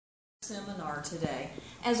seminar today.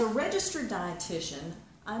 As a registered dietitian,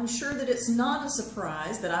 I'm sure that it's not a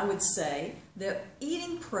surprise that I would say that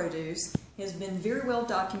eating produce has been very well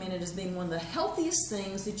documented as being one of the healthiest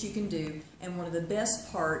things that you can do and one of the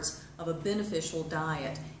best parts of a beneficial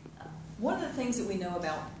diet. One of the things that we know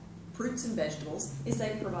about fruits and vegetables is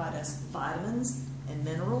they provide us vitamins and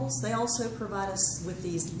minerals. They also provide us with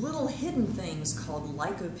these little hidden things called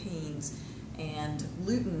lycopenes and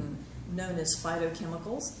lutein, known as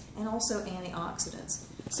phytochemicals, and also antioxidants.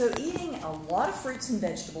 So eating a lot of fruits and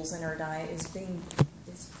vegetables in our diet is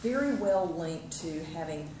very well linked to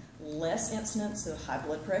having less incidence of high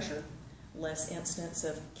blood pressure, less incidence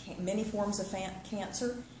of many forms of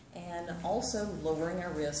cancer, and also lowering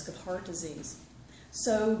our risk of heart disease.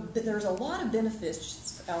 So there's a lot of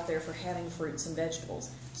benefits out there for having fruits and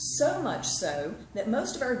vegetables. So much so that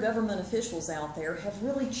most of our government officials out there have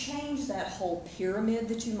really changed that whole pyramid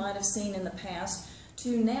that you might have seen in the past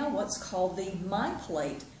to now what's called the My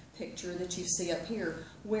Plate picture that you see up here,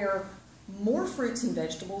 where more fruits and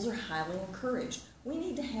vegetables are highly encouraged. We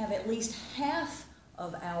need to have at least half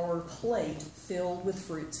of our plate filled with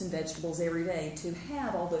fruits and vegetables every day to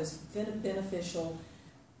have all those beneficial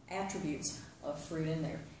attributes of fruit in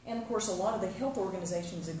there. And of course, a lot of the health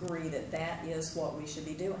organizations agree that that is what we should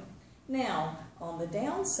be doing. Now, on the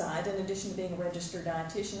downside, in addition to being a registered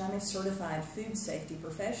dietitian, I'm a certified food safety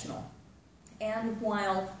professional. And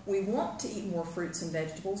while we want to eat more fruits and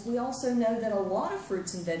vegetables, we also know that a lot of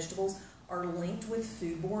fruits and vegetables are linked with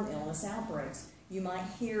foodborne illness outbreaks. You might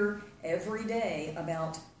hear every day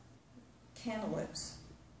about cantaloupes,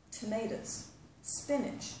 tomatoes,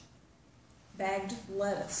 spinach, bagged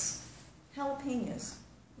lettuce, jalapenos,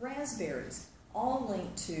 raspberries, all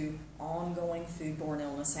linked to ongoing foodborne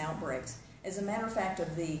illness outbreaks. As a matter of fact,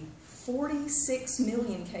 of the 46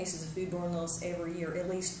 million cases of foodborne illness every year, at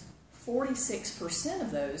least 46%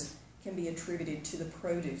 of those can be attributed to the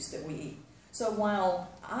produce that we eat. So while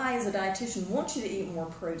I, as a dietitian, want you to eat more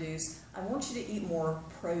produce, I want you to eat more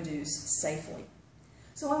produce safely.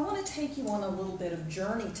 So I want to take you on a little bit of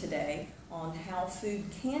journey today on how food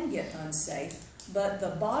can get unsafe. But the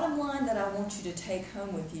bottom line that I want you to take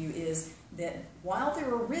home with you is that while there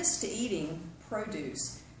are risks to eating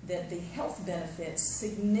produce, that the health benefits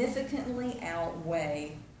significantly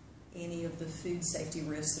outweigh any of the food safety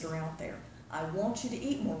risks that are out there. I want you to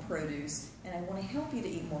eat more produce, and I want to help you to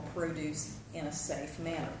eat more produce in a safe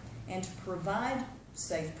manner and to provide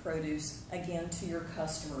safe produce, again, to your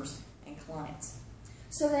customers and clients.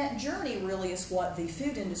 So that journey really is what the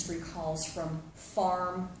food industry calls from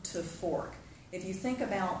farm to fork. If you think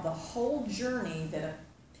about the whole journey that a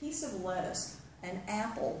piece of lettuce, an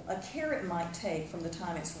apple, a carrot might take from the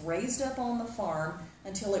time it's raised up on the farm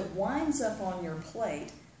until it winds up on your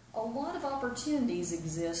plate, a lot of opportunities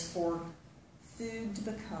exist for food to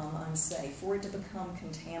become unsafe, for it to become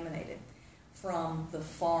contaminated. From the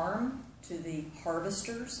farm to the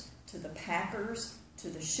harvesters, to the packers, to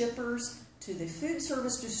the shippers, to the food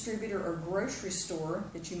service distributor or grocery store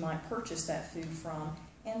that you might purchase that food from,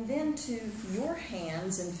 and then to your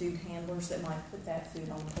hands and food handlers that might put that food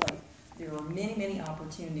on the plate. There are many, many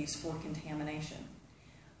opportunities for contamination.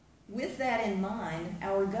 With that in mind,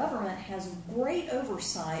 our government has great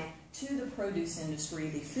oversight to the produce industry.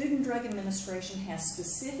 The Food and Drug Administration has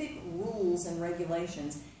specific rules and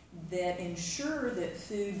regulations that ensure that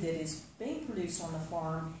food that is being produced on the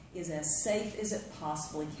farm is as safe as it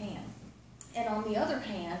possibly can. And on the other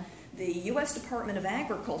hand, the U.S. Department of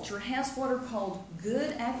Agriculture has what are called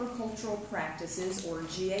Good Agricultural Practices, or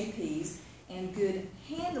GAPs, and Good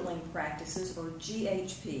Handling Practices, or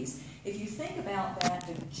GHPs. If you think about that,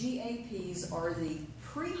 the GAPs are the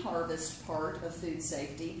pre-harvest part of food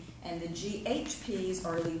safety, and the GHPs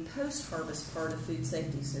are the post-harvest part of food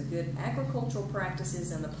safety. So good agricultural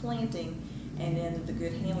practices in the planting, and then the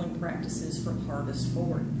good handling practices from harvest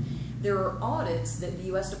forward. There are audits that the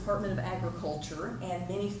U.S. Department of Agriculture and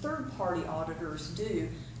many third-party auditors do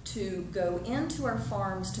to go into our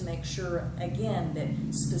farms to make sure, again, that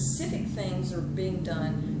specific things are being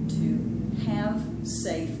done to have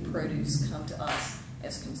safe produce come to us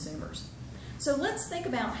as consumers. So let's think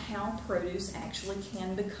about how produce actually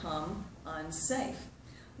can become unsafe.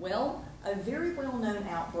 Well, a very well-known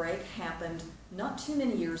outbreak happened not too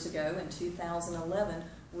many years ago in 2011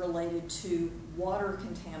 related to water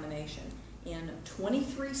contamination. In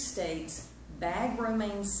 23 states, bagged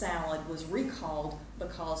romaine salad was recalled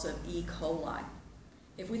because of E. coli.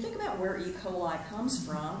 If we think about where E. coli comes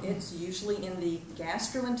from, it's usually in the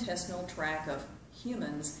gastrointestinal tract of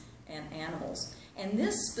humans and animals. And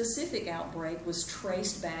this specific outbreak was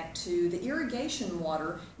traced back to the irrigation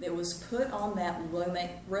water that was put on that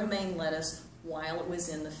romaine lettuce while it was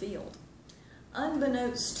in the field.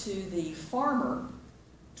 Unbeknownst to the farmer,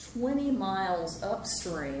 20 miles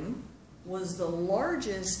upstream was the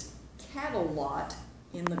largest cattle lot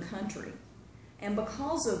in the country. And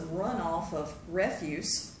because of runoff of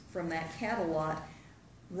refuse from that cattle lot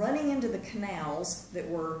running into the canals that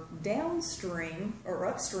were downstream or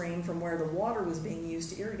upstream from where the water was being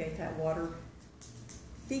used to irrigate that water,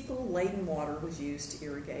 fecal-laden water was used to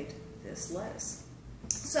irrigate this lettuce.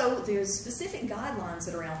 So there's specific guidelines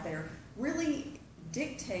that are out there really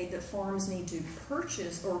dictate that farms need to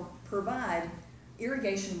purchase or provide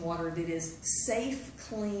irrigation water that is safe,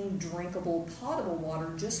 clean, drinkable, potable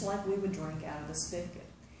water, just like we would drink out of the spigot.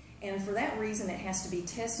 And for that reason, it has to be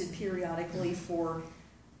tested periodically for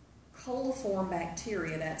coliform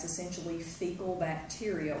bacteria. That's essentially fecal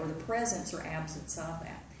bacteria, or the presence or absence of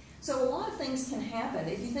that. So a lot of things can happen.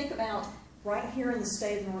 If you think about right here in the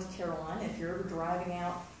state of North Carolina, if you're ever driving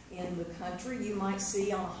out in the country, you might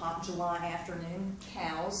see on a hot July afternoon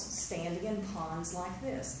cows standing in ponds like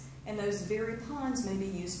this. And those very ponds may be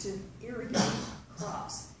used to irrigate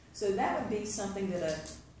crops. So that would be something that a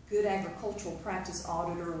good agricultural practice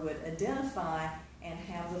auditor would identify and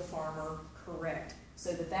have the farmer correct,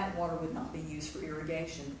 so that that water would not be used for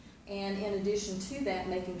irrigation. And in addition to that,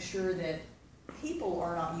 making sure that people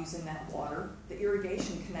are not using that water, the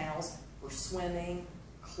irrigation canals, for swimming,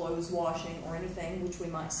 clothes washing, or anything which we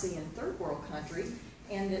might see in third world countries,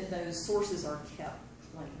 and that those sources are kept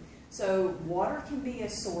clean. So water can be a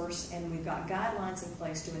source, and we've got guidelines in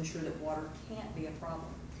place to ensure that water can't be a problem.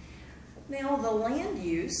 Now, the land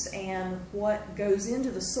use and what goes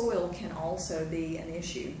into the soil can also be an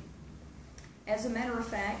issue. As a matter of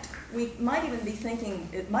fact, we might even be thinking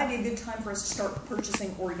it might be a good time for us to start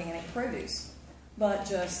purchasing organic produce. But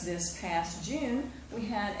just this past June, we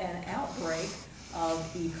had an outbreak of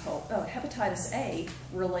hepatitis A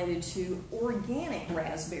related to organic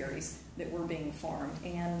raspberries that were being farmed.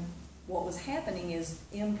 And what was happening is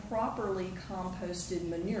improperly composted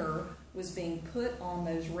manure was being put on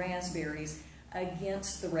those raspberries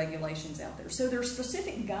against the regulations out there. So there are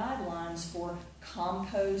specific guidelines for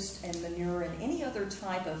compost and manure and any other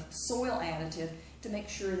type of soil additive to make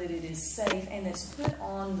sure that it is safe and it's put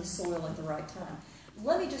on the soil at the right time.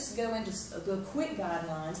 Let me just go into the quick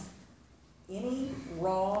guidelines. Any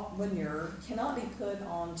raw manure cannot be put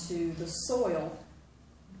onto the soil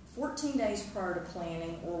 14 days prior to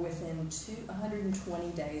planting or within 120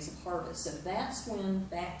 days of harvest. So that's when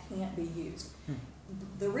that can't be used.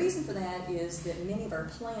 The reason for that is that many of our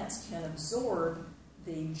plants can absorb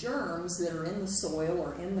the germs that are in the soil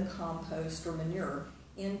or in the compost or manure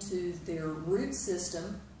into their root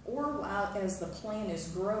system, or as the plant is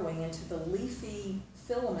growing, into the leafy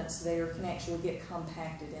filaments there can actually get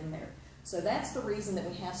compacted in there. So that's the reason that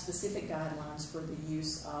we have specific guidelines for the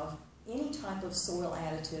use of any type of soil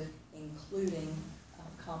additive, including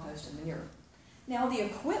compost and manure. Now, the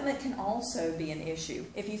equipment can also be an issue.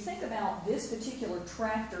 If you think about this particular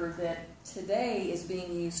tractor that today is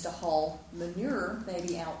being used to haul manure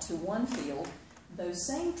maybe out to one field, those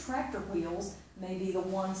same tractor wheels may be the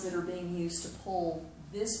ones that are being used to pull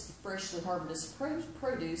this freshly harvested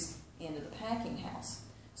produce into the packing house.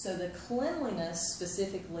 So the cleanliness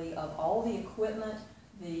specifically of all the equipment,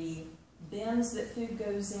 the bins that food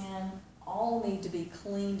goes in, all need to be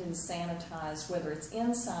cleaned and sanitized, whether it's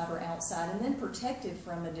inside or outside, and then protected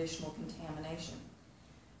from additional contamination.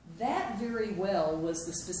 That very well was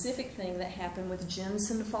the specific thing that happened with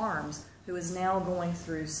Jensen Farms, who is now going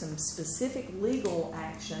through some specific legal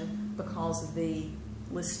action because of the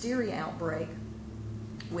listeria outbreak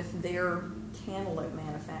with their cantaloupe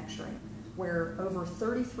manufacturing, where over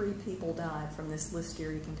 33 people died from this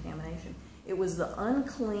listeria contamination. It was the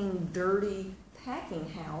unclean, dirty packing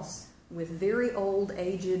house with very old,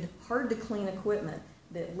 aged, hard-to-clean equipment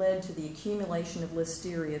that led to the accumulation of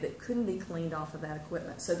listeria that couldn't be cleaned off of that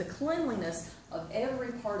equipment. So the cleanliness of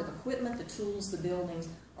every part of equipment, the tools, the buildings,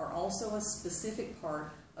 are also a specific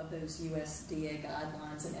part of those USDA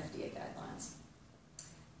guidelines and FDA guidelines.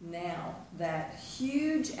 Now, that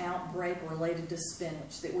huge outbreak related to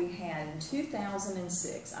spinach that we had in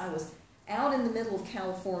 2006, I was out in the middle of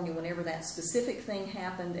California whenever that specific thing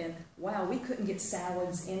happened, and wow, we couldn't get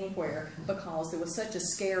salads anywhere because there was such a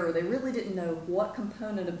scare, or they really didn't know what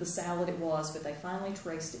component of the salad it was, but they finally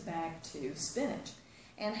traced it back to spinach.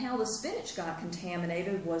 And how the spinach got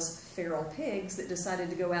contaminated was feral pigs that decided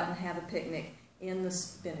to go out and have a picnic in the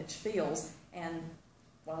spinach fields, and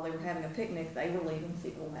while they were having a picnic, they were leaving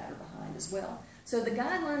fecal matter behind as well. So the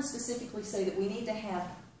guidelines specifically say that we need to have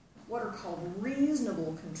what are called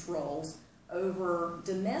reasonable controls over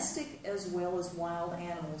domestic as well as wild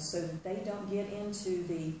animals so that they don't get into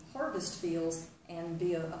the harvest fields and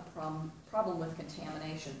be a problem with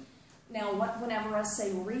contamination. Now, whenever I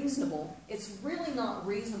say reasonable, it's really not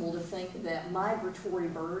reasonable to think that migratory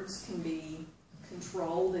birds can be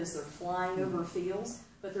controlled as they're flying over fields,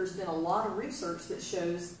 but there's been a lot of research that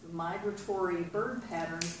shows migratory bird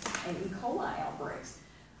patterns and E. coli outbreaks.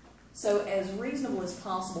 So as reasonable as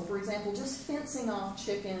possible, for example, just fencing off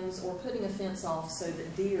chickens or putting a fence off so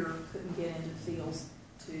that deer couldn't get into the fields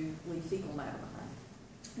to leave fecal matter behind.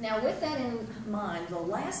 Now with that in mind, the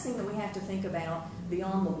last thing that we have to think about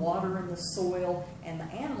beyond the water and the soil and the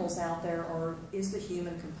animals out there is the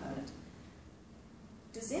human component.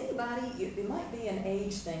 Does anybody, it might be an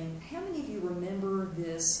age thing, how many of you remember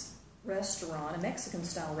this restaurant, a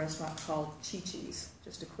Mexican-style restaurant called Chi-Chi's?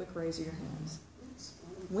 Just a quick raise of your hands.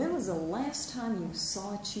 When was the last time you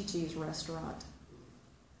saw Chi-Chi's restaurant?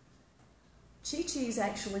 Chi-Chi's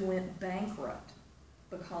actually went bankrupt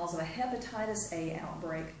because of a hepatitis A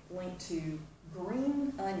outbreak linked to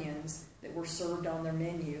green onions that were served on their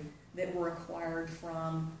menu that were acquired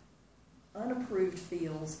from unapproved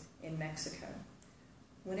fields in Mexico.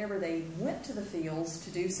 Whenever they went to the fields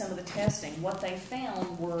to do some of the testing, what they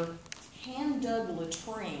found were hand-dug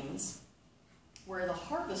latrines where the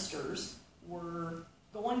harvesters were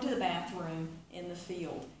going to the bathroom in the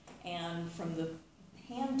field. And from the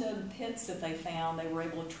hand-dug pits that they found, they were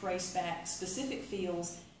able to trace back specific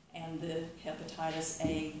fields and the hepatitis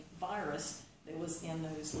A virus that was in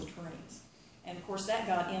those latrines. And of course that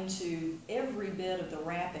got into every bit of the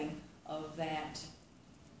wrapping of that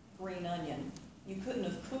green onion. You couldn't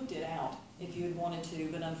have cooked it out if you had wanted to,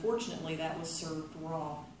 but unfortunately that was served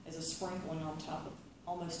raw as a sprinkling on top of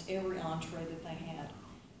almost every entree that they had.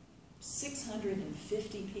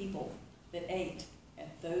 650 people that ate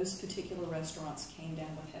at those particular restaurants came down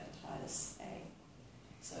with hepatitis A.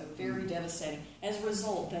 So very devastating. As a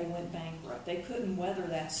result, they went bankrupt. They couldn't weather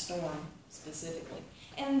that storm specifically.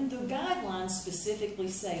 And the guidelines specifically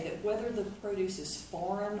say that whether the produce is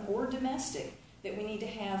foreign or domestic, that we need to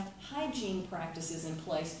have hygiene practices in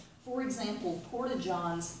place. For example,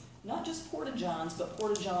 porta-johns, not just porta-johns, but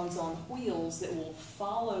porta-johns on wheels that will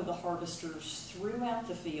follow the harvesters throughout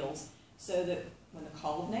the fields so that when the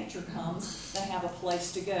call of nature comes, they have a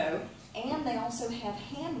place to go. And they also have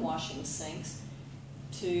hand-washing sinks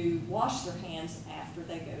to wash their hands after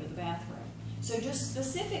they go to the bathroom. So just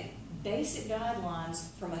specific basic guidelines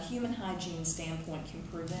from a human hygiene standpoint can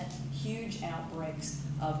prevent huge outbreaks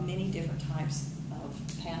of many different types of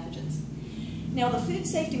pathogens. Now the Food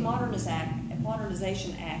Safety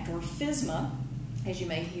Modernization Act, or FSMA, as you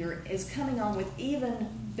may hear, is coming on with even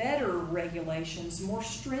better regulations, more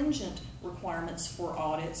stringent requirements for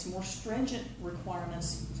audits, more stringent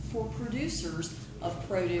requirements for producers of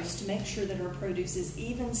produce to make sure that our produce is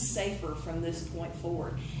even safer from this point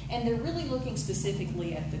forward. And they're really looking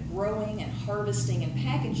specifically at the growing and harvesting and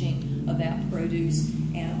packaging of that produce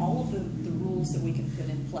and all of the rules that we can put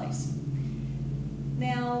in place.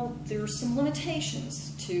 Now, there are some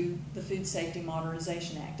limitations to the Food Safety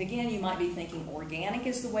Modernization Act. Again, you might be thinking organic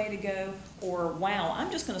is the way to go, or wow,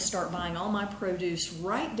 I'm just going to start buying all my produce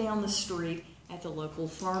right down the street at the local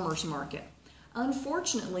farmer's market.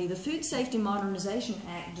 Unfortunately, the Food Safety Modernization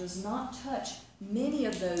Act does not touch many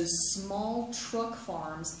of those small truck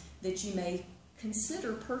farms that you may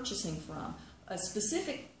consider purchasing from. A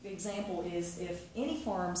specific example is if any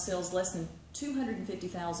farm sells less than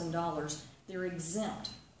 $250,000, they're exempt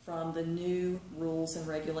from the new rules and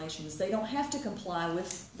regulations. They don't have to comply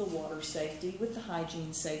with the water safety, with the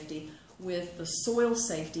hygiene safety, with the soil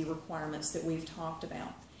safety requirements that we've talked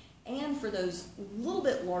about. And for those little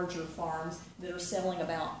bit larger farms that are selling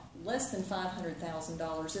about less than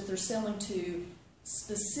 $500,000, if they're selling to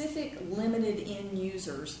specific limited end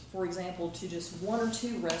users, for example, to just 1 or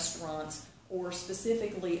 2 restaurants, or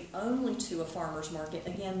specifically only to a farmer's market,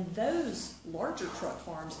 again, those larger truck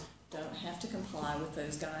farms don't have to comply with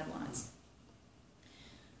those guidelines.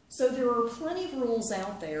 So there are plenty of rules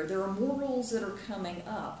out there. There are more rules that are coming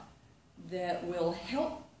up that will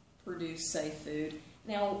help produce safe food.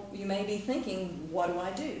 Now, you may be thinking, what do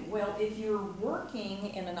I do? Well, if you're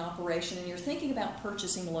working in an operation and you're thinking about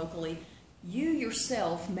purchasing locally, you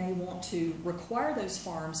yourself may want to require those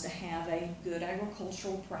farms to have a good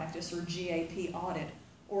agricultural practice or GAP audit,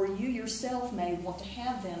 or you yourself may want to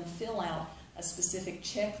have them fill out a specific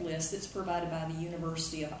checklist that's provided by the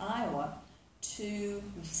University of Iowa to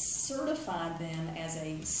certify them as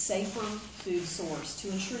a safer food source, to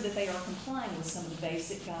ensure that they are complying with some of the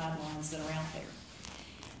basic guidelines that are out there.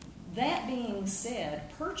 That being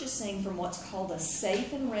said, purchasing from what's called a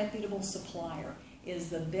safe and reputable supplier is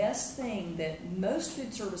the best thing that most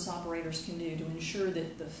food service operators can do to ensure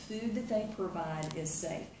that the food that they provide is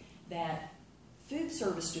safe. That food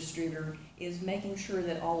service distributor is making sure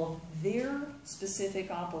that all of their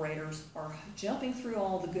specific operators are jumping through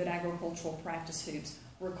all the good agricultural practice hoops,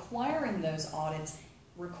 requiring those audits,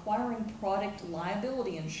 requiring product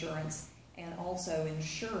liability insurance, and also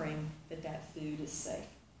ensuring that that food is safe.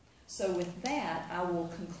 So with that, I will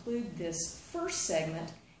conclude this first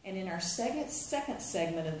segment, and in our second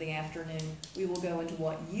segment of the afternoon, we will go into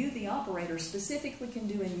what you, the operator, specifically can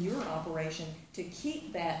do in your operation to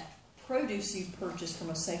keep that produce you've purchased from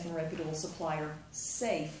a safe and reputable supplier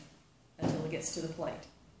safe until it gets to the plate.